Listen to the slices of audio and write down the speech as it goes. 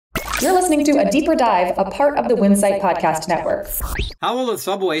You're listening to A Deeper Dive, a part of the Winsight Podcast Network. How will the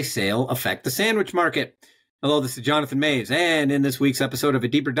Subway sale affect the sandwich market? Hello, this is Jonathan Mays, and in this week's episode of A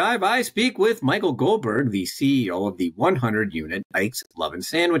Deeper Dive, I speak with Michael Goldberg, the CEO of the 100-unit Ike's Lovin'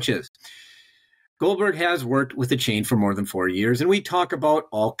 Sandwiches. Goldberg has worked with the chain for more than 4 years, and we talk about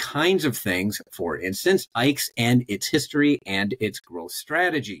all kinds of things, for instance, Ike's and its history and its growth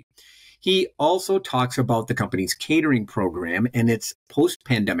strategy. He also talks about the company's catering program and its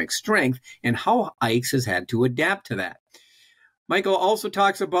post-pandemic strength and how Ike's has had to adapt to that. Michael also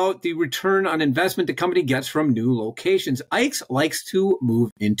talks about the return on investment the company gets from new locations. Ike's likes to move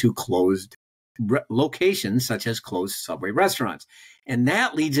into closed locations, such as closed Subway restaurants. And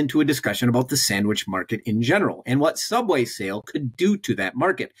that leads into a discussion about the sandwich market in general and what Subway sale could do to that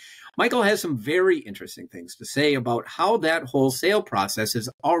market. Michael has some very interesting things to say about how that whole sale process has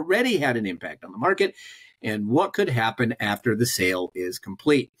already had an impact on the market and what could happen after the sale is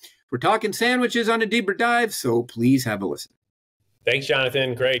complete. We're talking sandwiches on A Deeper Dive, so please have a listen. Thanks,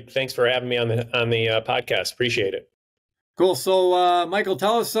 Jonathan. Great. Thanks for having me on the podcast. Appreciate it. Cool. So, Michael,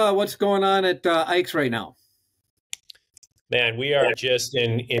 tell us what's going on at Ike's right now. Man, we are just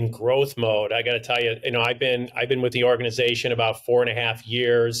in growth mode. I got to tell you, I've been with the organization about 4.5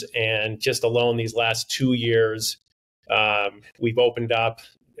 years, and just alone these last 2 years, we've opened up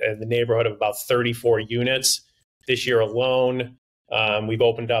in the neighborhood of about 34 units. This year alone, we've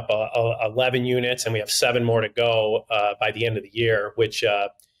opened up 11 units, and we have 7 more to go by the end of the year, which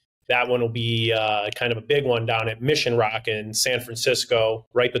that one will be kind of a big one down at Mission Rock in San Francisco,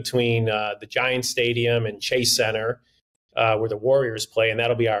 right between the Giants Stadium and Chase Center, where the Warriors play, and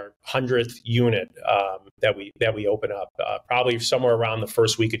that'll be our 100th unit that we open up, probably somewhere around the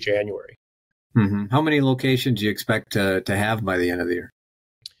first week of January. Mm-hmm. How many locations do you expect to have by the end of the year?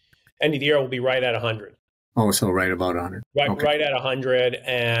 End of the year will be right at 100. Oh, so right about 100. Right, okay. Right at 100,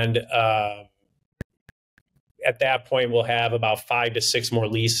 and at that point, we'll have about 5 to 6 more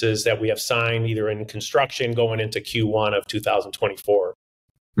leases that we have signed, either in construction going into Q1 of 2024.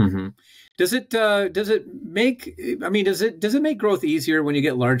 Mm-hmm. Does it make growth easier when you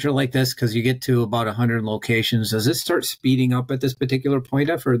get larger like this? Because you get to about 100 locations. Does it start speeding up at this particular point?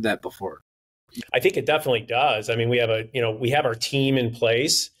 I've heard that before. I think it definitely does. I mean, we have our team in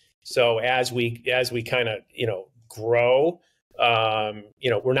place. So as we kind of, grow,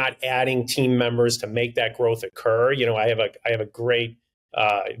 we're not adding team members to make that growth occur. I have a great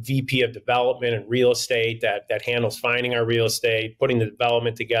VP of development and real estate that handles finding our real estate, putting the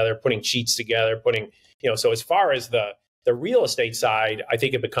development together, putting sheets together, so as far as the real estate side, I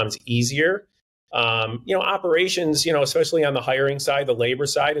think it becomes easier. Operations, especially on the hiring side, the labor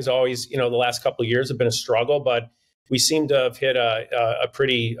side is always, the last couple of years have been a struggle, but we seem to have hit a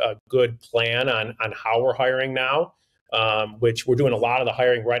pretty good plan on how we're hiring now, which we're doing a lot of the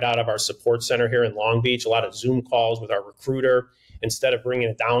hiring right out of our support center here in Long Beach, a lot of Zoom calls with our recruiter. Instead of bringing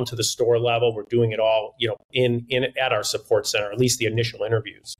it down to the store level, we're doing it all, at our support center, at least the initial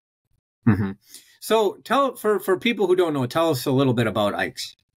interviews. Mm-hmm. So for people who don't know, tell us a little bit about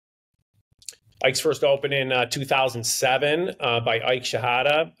Ike's. Ike's first opened in 2007 by Ike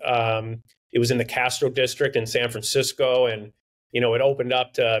Shahada. It was in the Castro district in San Francisco, and it opened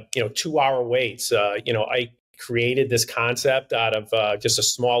up to 2-hour waits. Ike created this concept out of just a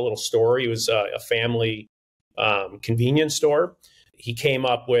small little store. It was a family convenience store. He came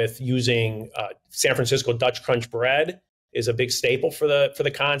up with using San Francisco Dutch Crunch bread is a big staple for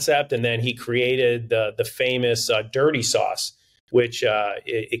the concept, and then he created the famous dirty sauce, which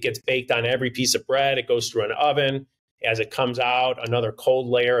it gets baked on every piece of bread. It goes through an oven. As it comes out, another cold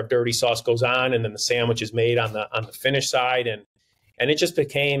layer of dirty sauce goes on, and then the sandwich is made on the finished side, and it just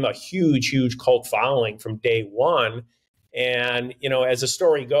became a huge cult following from day one. And as the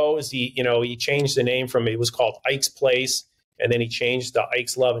story goes, he changed the name it was called Ike's Place, and then he changed to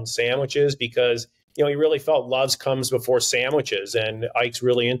Ike's Lovin' Sandwiches because he really felt love comes before sandwiches, and Ike's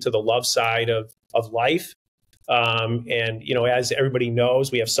really into the love side of life. And as everybody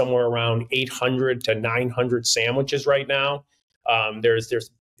knows, we have somewhere around 800 to 900 sandwiches right now. There's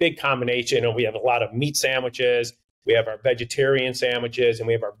big combination. We have a lot of meat sandwiches. We have our vegetarian sandwiches, and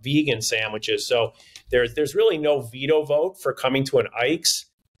we have our vegan sandwiches. So there's really no veto vote for coming to an Ike's.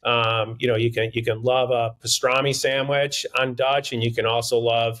 You can love a pastrami sandwich on Dutch, and you can also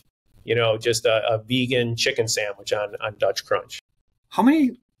love, just a vegan chicken sandwich on Dutch Crunch. How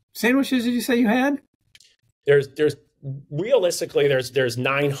many sandwiches did you say you had? There's realistically, there's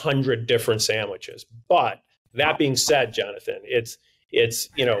 900 different sandwiches. But that being said, Jonathan,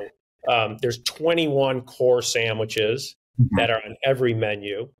 there's 21 core sandwiches that are on every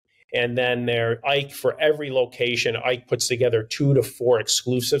menu. And then Ike, for every location, Ike puts together 2 to 4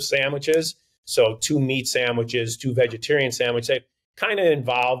 exclusive sandwiches. So 2 meat sandwiches, 2 vegetarian sandwiches. They kind of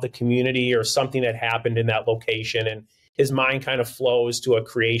involve the community or something that happened in that location. And his mind kind of flows to a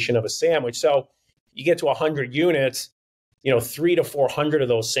creation of a sandwich. So you get to 100 units, 300 to 400 of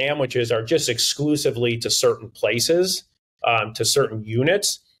those sandwiches are just exclusively to certain places, to certain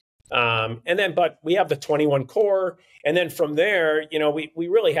units. But we have the 21 core. And then from there, we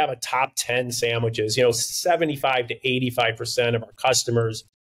really have a top 10 sandwiches. 75 to 85% of our customers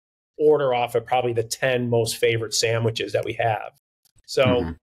order off of probably the 10 most favorite sandwiches that we have.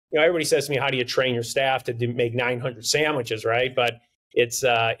 So, everybody says to me, how do you train your staff to make 900 sandwiches, right? But it's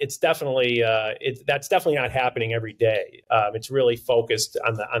definitely, that's definitely not happening every day. It's really focused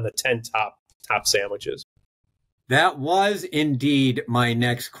on the 10 top sandwiches. That was indeed my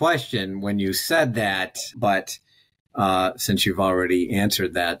next question when you said that, but since you've already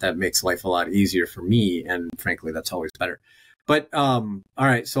answered that, that makes life a lot easier for me, and frankly, that's always better. But all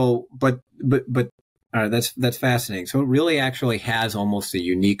right, so but all right, that's fascinating. So it really actually has almost a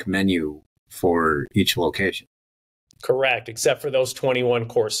unique menu for each location. Correct, except for those 21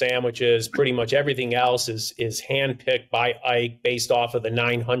 core sandwiches. Pretty much everything else is handpicked by Ike based off of the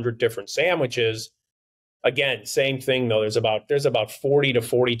 900 different sandwiches. Again, same thing though. There's about 40 to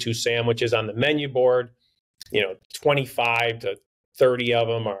 42 sandwiches on the menu board. 25 to 30 of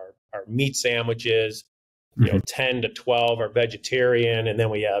them are meat sandwiches. 10 to 12 are vegetarian, and then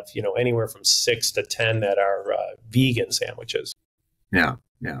we have anywhere from 6 to 10 that are vegan sandwiches. Yeah.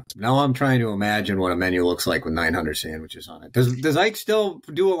 Now I'm trying to imagine what a menu looks like with 900 sandwiches on it. Does Ike still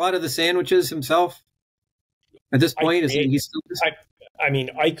do a lot of the sandwiches himself at this point?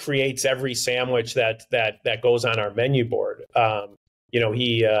 Ike creates every sandwich that goes on our menu board.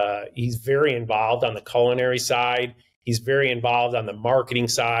 He's very involved on the culinary side. He's very involved on the marketing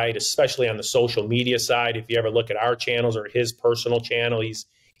side, especially on the social media side. If you ever look at our channels or his personal channel,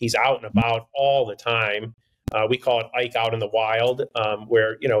 he's out and about all the time. We call it Ike Out in the Wild,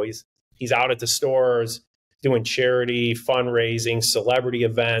 where he's out at the stores doing charity, fundraising, celebrity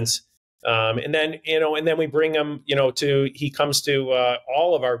events, and then we bring him. He comes to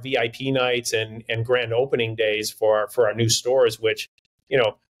all of our VIP nights and grand opening days for our new stores, which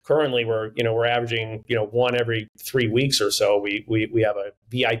currently we're averaging one every 3 weeks or so. We have a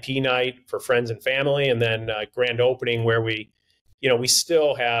VIP night for friends and family, and then grand opening where we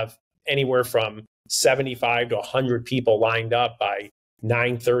still have anywhere from 75 to 100 people lined up by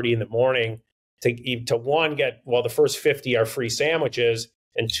 9:30 in the morning to get the first 50 are free sandwiches,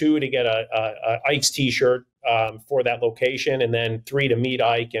 and 2 to get a Ike's T-shirt for that location, and then 3 to meet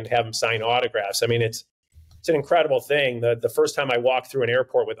Ike and have him sign autographs. I mean, it's an incredible thing. The first time I walked through an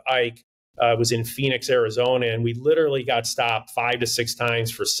airport with Ike was in Phoenix, Arizona, and we literally got stopped 5 to 6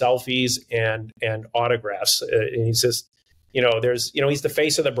 times for selfies and autographs. And he's just, he's the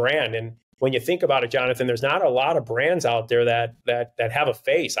face of the brand. And when you think about it, Jonathan, there's not a lot of brands out there that have a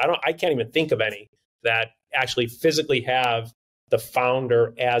face. I can't even think of any that actually physically have the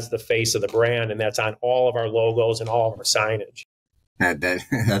founder as the face of the brand, and that's on all of our logos and all of our signage.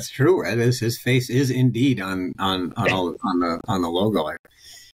 That's true. His face is indeed on the logo.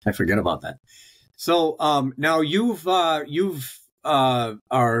 I forget about that. So now you've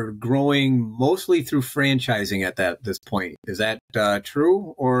are growing mostly through franchising at this point. Is that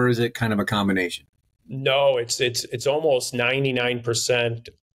true, or is it kind of a combination? No, it's almost 99%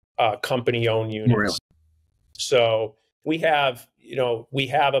 company owned units. Really? So we have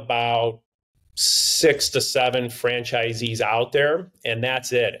about 6 to 7 franchisees out there, and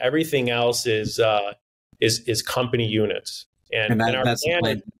that's it. Everything else is company units. And that's the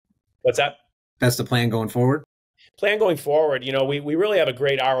plan. What's that? That's the plan going forward. Plan going forward. We really have a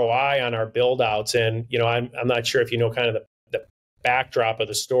great ROI on our build outs, and I'm not sure if you know kind of the backdrop of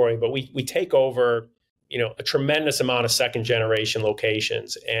the story, but we take over a tremendous amount of second generation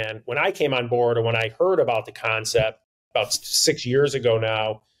locations. And when I came on board, or when I heard about the concept about 6 years ago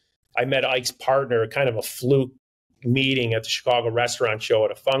now, I met Ike's partner, kind of a fluke meeting at the Chicago Restaurant Show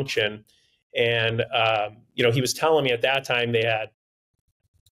at a function. And, he was telling me at that time they had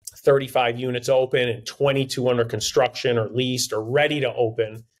 35 units open and 22 under construction or leased or ready to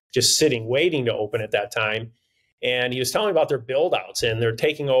open, just sitting, waiting to open at that time. And he was telling me about their build outs, and they're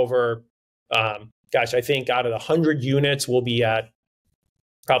taking over, I think out of the 100 units, we'll be at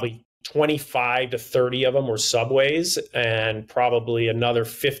probably 25 to 30 of them were Subways, and probably another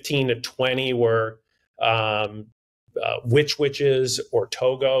 15 to 20 were Witches or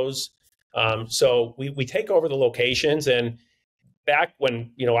Togos. So we take over the locations, and back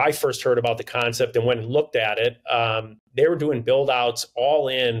when, I first heard about the concept and went and looked at it, they were doing build outs all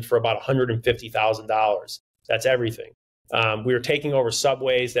in for about $150,000. That's everything. We were taking over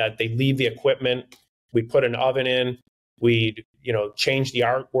Subways that they leave the equipment. We put an oven in, we'd, change the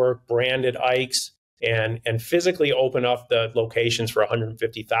artwork, branded Ike's, and physically open up the locations for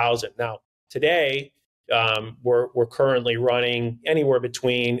 $150,000. Now, today, we're currently running anywhere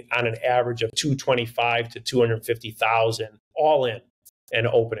between, on an average of $225,000 to $250,000 all in and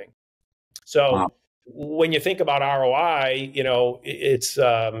opening. So wow. When you think about ROI, it's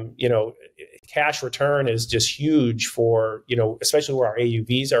cash return is just huge for, especially where our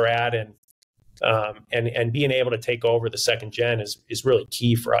AUVs are at, and being able to take over the second gen is really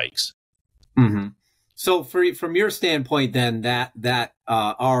key for Ike's. Mm-hmm. So from your standpoint, then that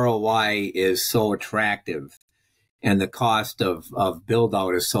ROI is so attractive, and the cost of build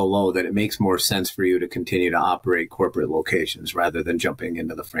out is so low that it makes more sense for you to continue to operate corporate locations rather than jumping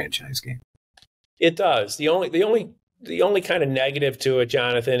into the franchise game. It does. The only kind of negative to it,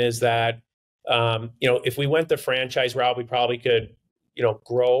 Jonathan, is that if we went the franchise route, we probably could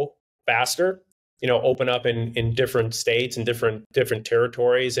grow faster. Open up in different states and different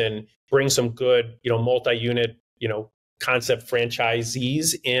territories and bring some good, multi-unit, concept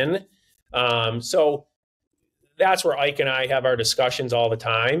franchisees in. So that's where Ike and I have our discussions all the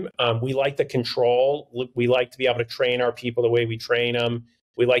time. We like the control. We like to be able to train our people the way we train them.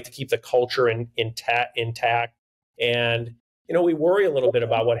 We like to keep the culture intact. And, we worry a little bit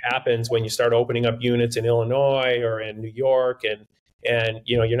about what happens when you start opening up units in Illinois or in New York and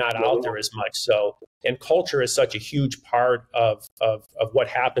you're not out there as much. So, and culture is such a huge part of what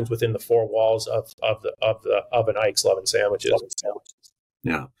happens within the four walls of an Ike's Lovin' Sandwiches.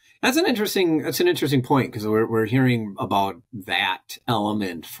 Yeah, that's an interesting point, because we're hearing about that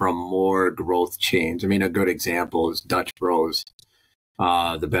element from more growth chains. I mean, a good example is Dutch Bros,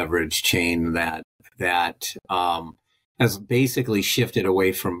 the beverage chain that has basically shifted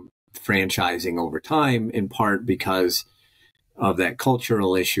away from franchising over time, in part because of that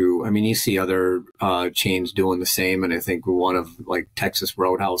cultural issue. I mean, you see other chains doing the same, and I think one of like Texas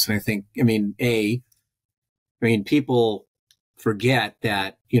Roadhouse. And I think, people forget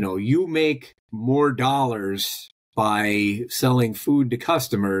that you make more dollars by selling food to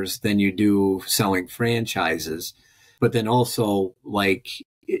customers than you do selling franchises. But then also,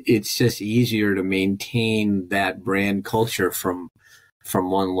 it's just easier to maintain that brand culture from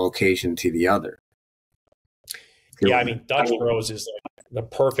one location to the other. Yeah, Dutch Bros is the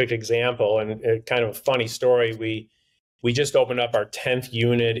perfect example, and kind of a funny story. We just opened up our 10th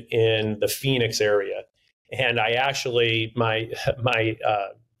unit in the Phoenix area, and I actually my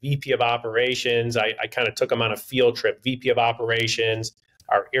VP of operations, I kind of took him on a field trip. VP of operations,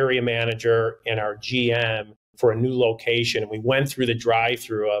 our area manager, and our GM for a new location, and we went through the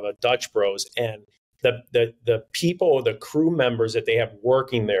drive-through of a Dutch Bros, and the people, the crew members that they have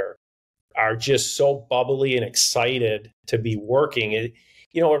working there are just so bubbly and excited to be working. It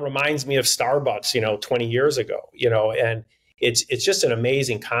reminds me of Starbucks, 20 years ago, and it's just an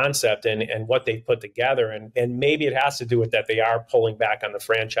amazing concept and what they've put together. And maybe it has to do with that they are pulling back on the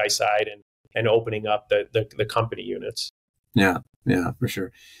franchise side and opening up the company units. Yeah, for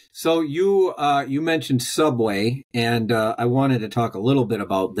sure. So you mentioned Subway, and I wanted to talk a little bit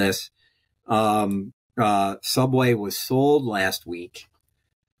about this. Subway was sold last week.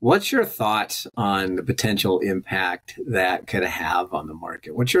 What's your thoughts on the potential impact that could have on the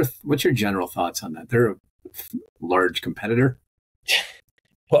market? What's your general thoughts on that? They're a large competitor.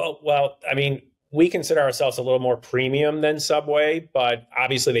 Well, we consider ourselves a little more premium than Subway, but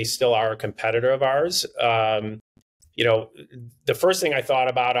obviously they still are a competitor of ours. The first thing I thought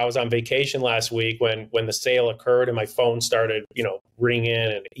about, I was on vacation last week when the sale occurred, and my phone started, ringing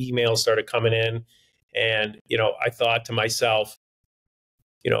and emails started coming in. And, I thought to myself,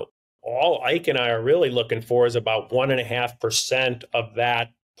 all Ike and I are really looking for is about 1.5% of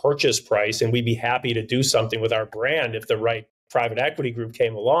that purchase price. And we'd be happy to do something with our brand if the right private equity group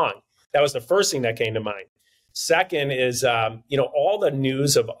came along. That was the first thing that came to mind. Second is, all the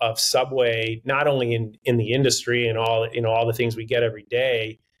news of Subway, not only in the industry and all the things we get every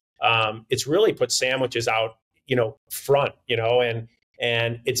day, it's really put sandwiches out, front,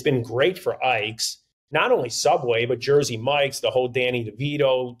 and it's been great for Ike's. Not only Subway, but Jersey Mike's, the whole Danny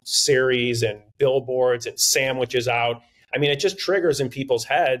DeVito series and billboards and sandwiches out. It just triggers in people's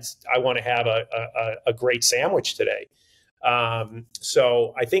heads, I want to have a great sandwich today.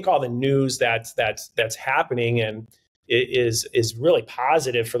 So I think all the news that's happening and is really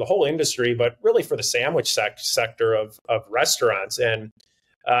positive for the whole industry, but really for the sandwich sector of restaurants. And,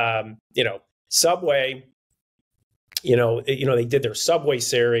 Subway, They did their Subway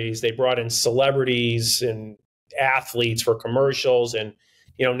series. They brought in celebrities and athletes for commercials, and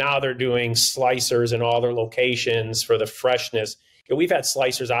now they're doing slicers in all their locations for the freshness. We've had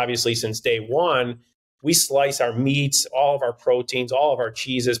slicers obviously since day one. We slice our meats, all of our proteins, all of our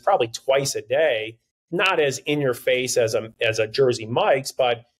cheeses probably twice a day. Not as in your face as a Jersey Mike's,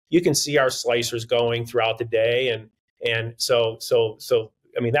 but you can see our slicers going throughout the day, and so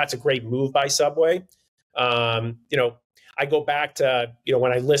I mean, that's a great move by Subway. I go back to,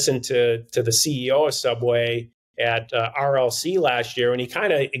 when I listened to the CEO of Subway at RLC last year, and he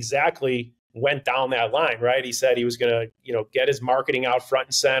kind of exactly went down that line, right? He said he was going to, get his marketing out front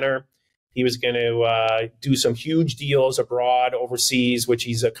and center. He was going to do some huge deals abroad, overseas, which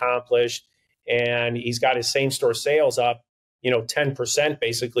he's accomplished. And he's got his same store sales up, 10%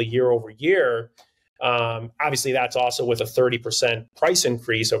 basically year over year. Obviously, that's also with a 30% price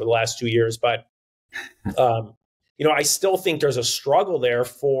increase over the last 2 years. But, I still think there's a struggle there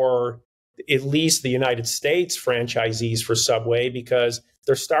for at least the United States franchisees for Subway, because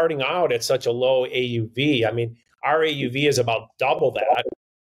they're starting out at such a low AUV. I mean, our AUV is about double that.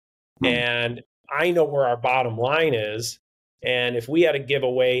 And I know where our bottom line is. And if we had to give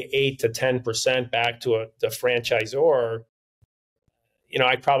away 8 to 10% back to the franchisor,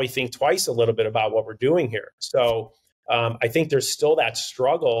 I'd probably think twice a little bit about what we're doing here. So I think there's still that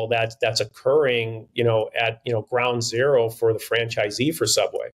struggle that's occurring, at ground zero for the franchisee for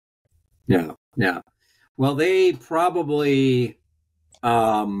Subway. Yeah, yeah. Well, they probably,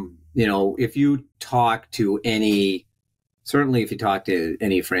 if you talk to any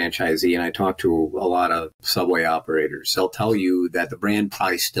franchisee, and I talk to a lot of Subway operators, they'll tell you that the brand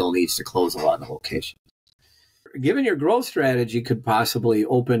probably still needs to close a lot of locations. Given your growth strategy, could possibly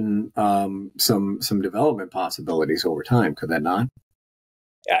open some development possibilities over time. Could that not?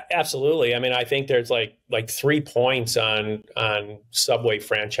 Yeah, absolutely. I mean, I think there's like 3 points on Subway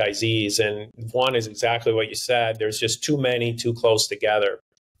franchisees, and one is exactly what you said. There's just too many, too close together,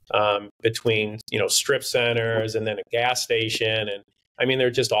 between strip centers and then a gas station, and I mean, they're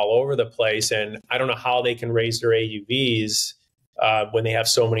just all over the place. And I don't know how they can raise their AUVs when they have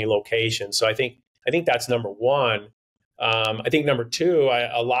so many locations. So I think that's number one. I think number two,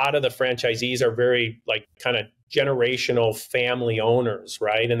 a lot of the franchisees are very kind of generational family owners,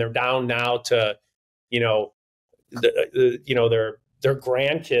 right? And they're down now to, their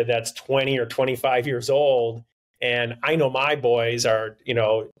grandkid that's 20 or 25 years old. And I know my boys are,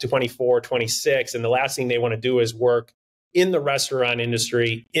 24, 26, and the last thing they want to do is work in the restaurant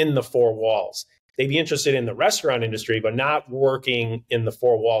industry in the four walls. They'd be interested in the restaurant industry, but not working in the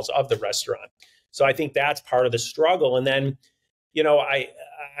four walls of the restaurant. So I think that's part of the struggle. And then,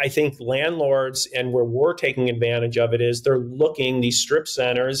 I think landlords, and where we're taking advantage of it, is they're looking, these strip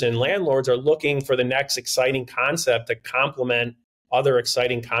centers and landlords are looking for the next exciting concept to complement other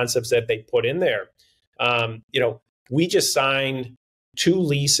exciting concepts that they put in there. We just signed 2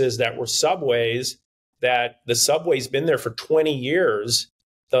 leases that were Subways, that the Subway's been there for 20 years.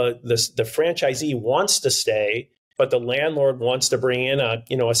 The franchisee wants to stay, but the landlord wants to bring in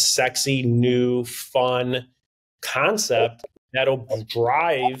a sexy, new, fun concept that'll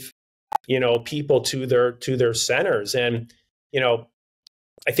drive, people to their centers. And,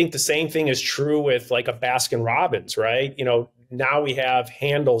 I think the same thing is true with like a Baskin Robbins, right? Now we have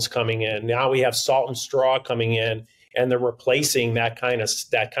handles coming in. Now we have Salt and Straw coming in, and they're replacing that kind of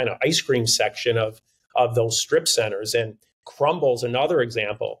ice cream section of those strip centers. And Crumble's another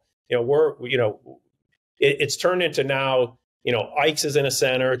example. It's turned into now, Ike's is in a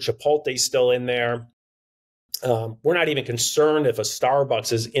center, Chipotle's still in there. We're not even concerned if a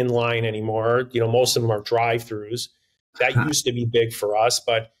Starbucks is in line anymore. Most of them are drive-throughs. That used to be big for us,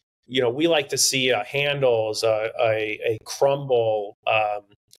 but we like to see a Handles, a Crumble, a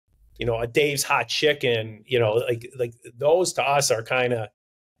Dave's Hot Chicken. Like those to us are kind of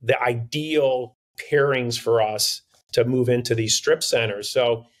the ideal pairings for us to move into these strip centers.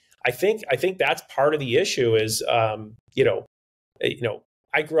 So I think that's part of the issue is,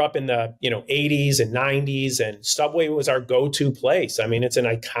 I grew up in the 80s and 90s, and Subway was our go-to place. I mean, it's an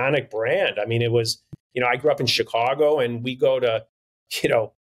iconic brand. I mean, it was, I grew up in Chicago, and we go to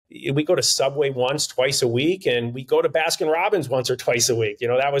Subway once, twice a week, and we go to Baskin Robbins once or twice a week.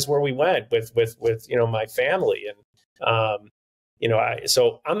 That was where we went with my family, and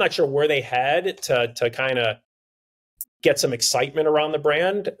so I'm not sure where they head to kind of get some excitement around the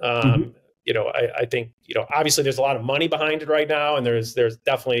brand. I think, obviously there's a lot of money behind it right now, and there's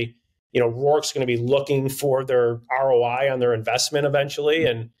definitely, Roark's going to be looking for their ROI on their investment eventually.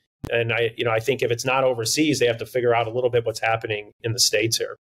 And I think if it's not overseas, they have to figure out a little bit what's happening in the States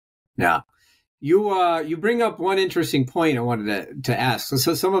here. Yeah. You bring up one interesting point I wanted to ask.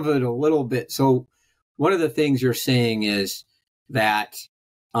 So some of it a little bit. So one of the things you're saying is that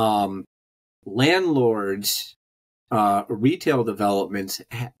landlords, retail developments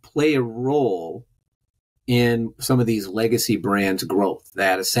play a role in some of these legacy brands' growth.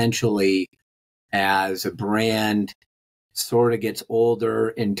 That essentially, as a brand sort of gets older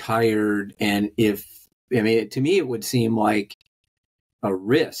and tired, and to me, it would seem like a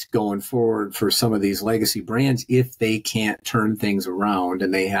risk going forward for some of these legacy brands if they can't turn things around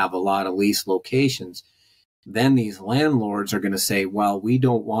and they have a lot of lease locations. Then these landlords are going to say, well, we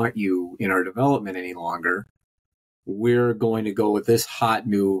don't want you in our development any longer. We're going to go with this hot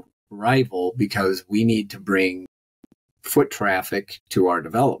new rival because we need to bring foot traffic to our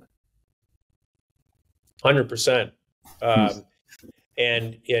development. 100%.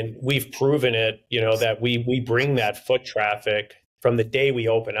 And we've proven it, that we bring that foot traffic from the day we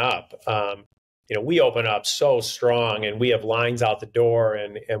open up. We open up so strong, and we have lines out the door,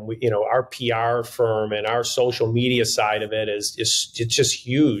 and we, our PR firm and our social media side of it is it's just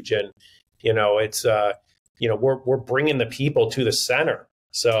huge. And, it's, we're bringing the people to the center.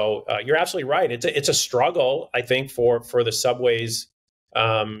 So you're absolutely right. It's a struggle, I think, for the subways,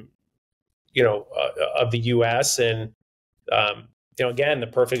 of the U.S. And, again, the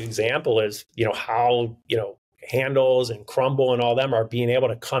perfect example is, how, Handles and Crumble and all them are being able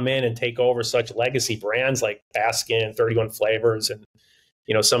to come in and take over such legacy brands like Baskin, 31 Flavors, and,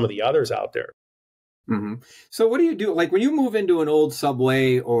 some of the others out there. Mm-hmm. So what do you do? Like when you move into an old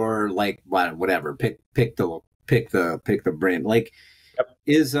Subway or like whatever, pick the brand, like, yep.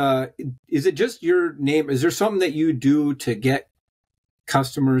 Is it just your name? Is there something that you do to get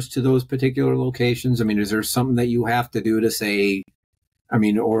customers to those particular locations? I mean, is there something that you have to do to say,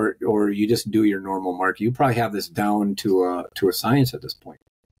 or you just do your normal market? You probably have this down to a science at this point.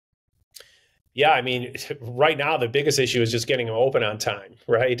 Yeah, right now the biggest issue is just getting them open on time,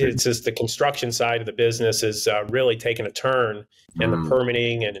 right? It's just the construction side of the business is really taking a turn, and the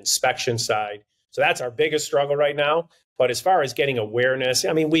permitting and inspection side. So that's our biggest struggle right now. But as far as getting awareness,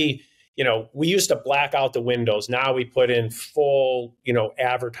 we used to black out the windows. Now we put in full,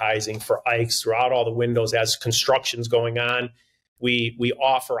 advertising for Ike's throughout all the windows as construction's going on. We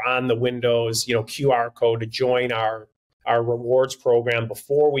offer on the windows, QR code to join our rewards program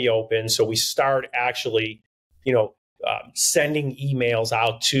before we open. So we start actually, sending emails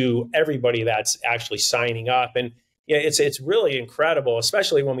out to everybody that's actually signing up. And it's really incredible,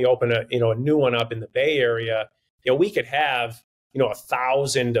 especially when we open a new one up in the Bay Area. We could have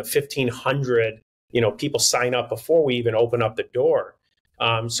 1,000 to 1,500 people sign up before we even open up the door.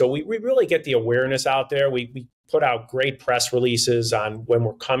 So we really get the awareness out there. We put out great press releases on when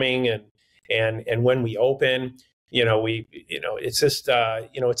we're coming and when we open. It's just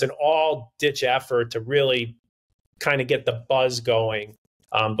it's an all ditch effort to really kind of get the buzz going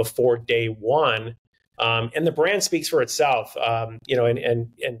before day one. And the brand speaks for itself.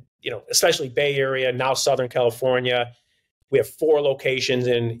 Especially Bay Area, now Southern California. We have 5 locations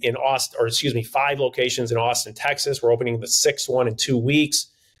in Austin, Texas. We're opening the 6th one in 2 weeks.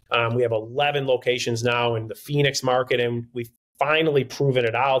 We have 11 locations now in the Phoenix market, and we've finally proven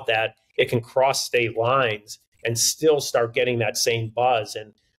it out that it can cross state lines and still start getting that same buzz.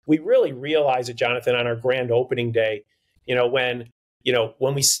 And we really realize it, Jonathan, on our grand opening day, when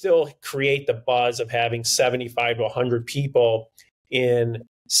we still create the buzz of having 75 to 100 people in,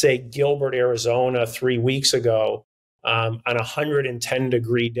 say, Gilbert, Arizona 3 weeks ago, on a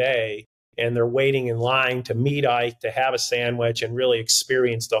 110-degree day, and they're waiting in line to meet Ike, to have a sandwich, and really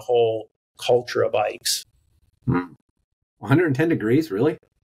experience the whole culture of Ike's. 110 degrees, really?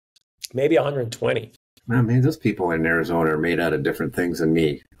 Maybe 120. Oh, man, those people in Arizona are made out of different things than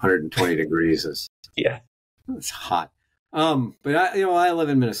me. 120 degrees is it's hot. But I live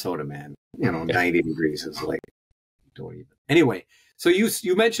in Minnesota, man. 90 degrees is like, don't even. Anyway, so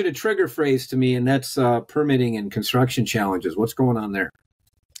you mentioned a trigger phrase to me, and that's permitting and construction challenges. What's going on there?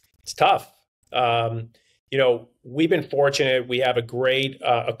 It's tough. We've been fortunate. We have a great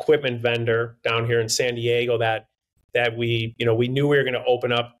equipment vendor down here in San Diego that we knew we were going to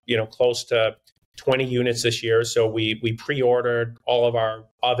open up, close to 20 units this year. So we pre-ordered all of our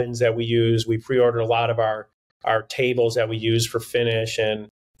ovens that we use. We pre-ordered a lot of our tables that we use for finish,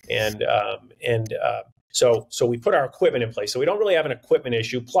 so we put our equipment in place. So we don't really have an equipment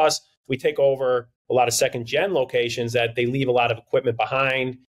issue. Plus, we take over a lot of second-gen locations that they leave a lot of equipment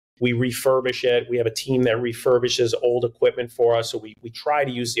behind. We refurbish it. We have a team that refurbishes old equipment for us. So we try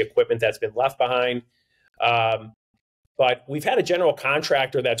to use the equipment that's been left behind. But we've had a general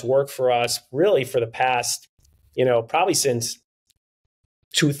contractor that's worked for us really for the past, probably since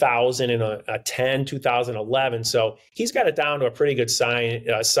 2010, 2011. So he's got it down to a pretty good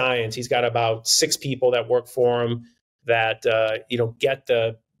science. He's got about 6 people that work for him that get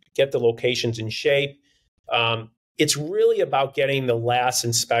the locations in shape. It's really about getting the last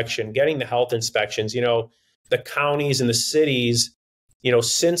inspection, getting the health inspections. The counties and the cities,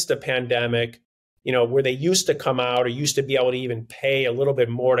 since the pandemic, where they used to come out or used to be able to even pay a little bit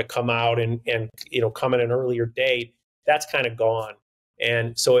more to come out and come at an earlier date, that's kind of gone.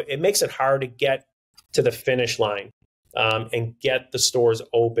 And so it makes it hard to get to the finish line and get the stores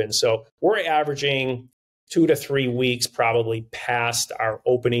open. So we're averaging 2 to 3 weeks probably past our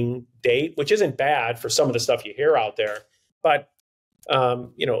opening date, which isn't bad for some of the stuff you hear out there. But a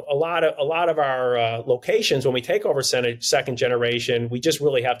lot of our locations, when we take over second generation, we just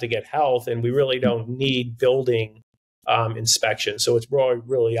really have to get health, and we really don't need building inspection. So it's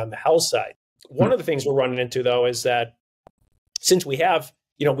really on the health side. One of the things we're running into, though, is that since we have,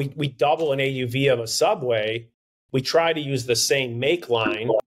 we double an AUV of a Subway, we try to use the same make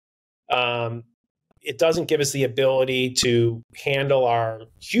line. It doesn't give us the ability to handle our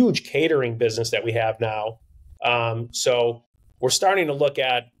huge catering business that we have now. So we're starting to look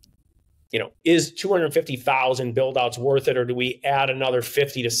at, is 250,000 build outs worth it, or do we add another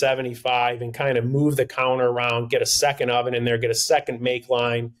 50 to 75 and kind of move the counter around, get a second oven in there, get a second make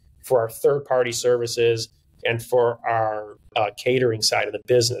line for our third party services and for our catering side of the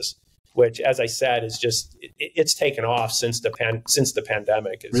business, which, as I said, is just, it's taken off since the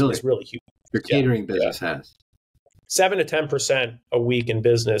pandemic. It's really huge. Your catering business has 7 to 10% a week in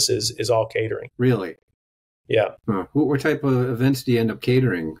business is all catering. Really? Yeah. Huh. What type of events do you end up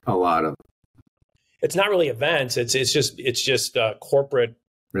catering a lot of? It's not really events. It's just corporate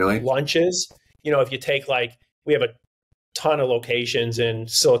lunches. If you take, we have a ton of locations in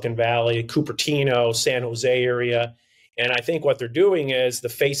Silicon Valley, Cupertino, San Jose area. And I think what they're doing is the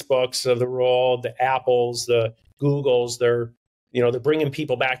Facebooks of the world, the Apples, the Googles, they're bringing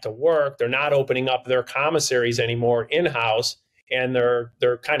people back to work. They're not opening up their commissaries anymore in-house. And they're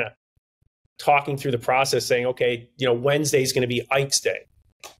kind of talking through the process saying, okay, Wednesday's going to be Ike's Day.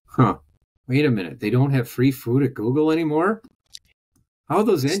 Huh. Wait a minute. They don't have free food at Google anymore? How are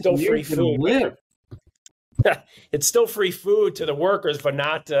those engineers going to live? It's still free food to the workers, but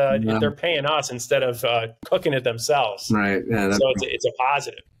not they're paying us instead of cooking it themselves. Right. Yeah, so it's a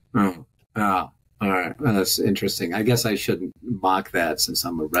positive. Oh, all right. Well, that's interesting. I guess I shouldn't mock that since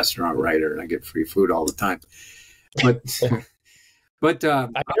I'm a restaurant writer and I get free food all the time. But but I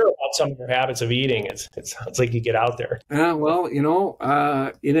hear about some of their habits of eating. It sounds like you get out there. Well,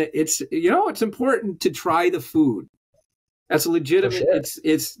 it's important to try the food. That's legitimate. Sure.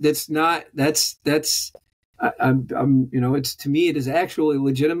 To me, it is actually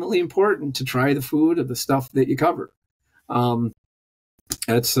legitimately important to try the food of the stuff that you cover.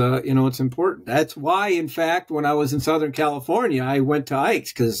 It's important. That's why, in fact, when I was in Southern California, I went to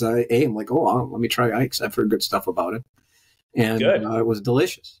Ike's because I'm like, let me try Ike's. I've heard good stuff about it. And it was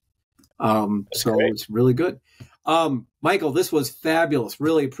delicious. So great. It's really good. Michael, this was fabulous.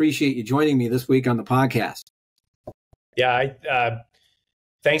 Really appreciate you joining me this week on the podcast. Yeah,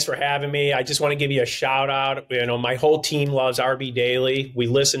 thanks for having me. I just want to give you a shout out. My whole team loves RB Daily. We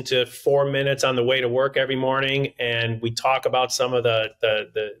listen to 4 minutes on the way to work every morning, and we talk about some of the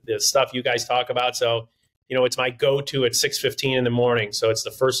stuff you guys talk about. So, it's my go-to at 6:15 in the morning. So it's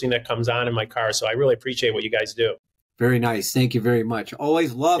the first thing that comes on in my car. So I really appreciate what you guys do. Very nice. Thank you very much.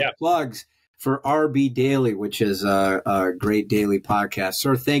 Always love plugs for RB Daily, which is a great daily podcast.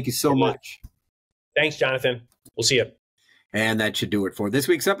 Sir, thank you so much. Thanks, Jonathan. We'll see you. And that should do it for this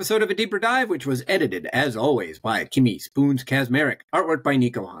week's episode of A Deeper Dive, which was edited, as always, by Kimmy Spoons Kazmarek, artwork by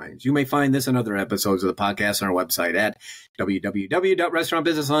Nico Hines. You may find this and other episodes of the podcast on our website at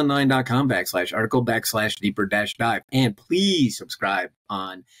www.restaurantbusinessonline.com/article/deeper-dive. And please subscribe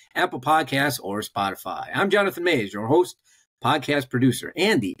on Apple Podcasts or Spotify. I'm Jonathan Mays, your host, podcast producer,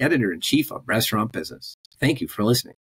 and the editor-in-chief of Restaurant Business. Thank you for listening.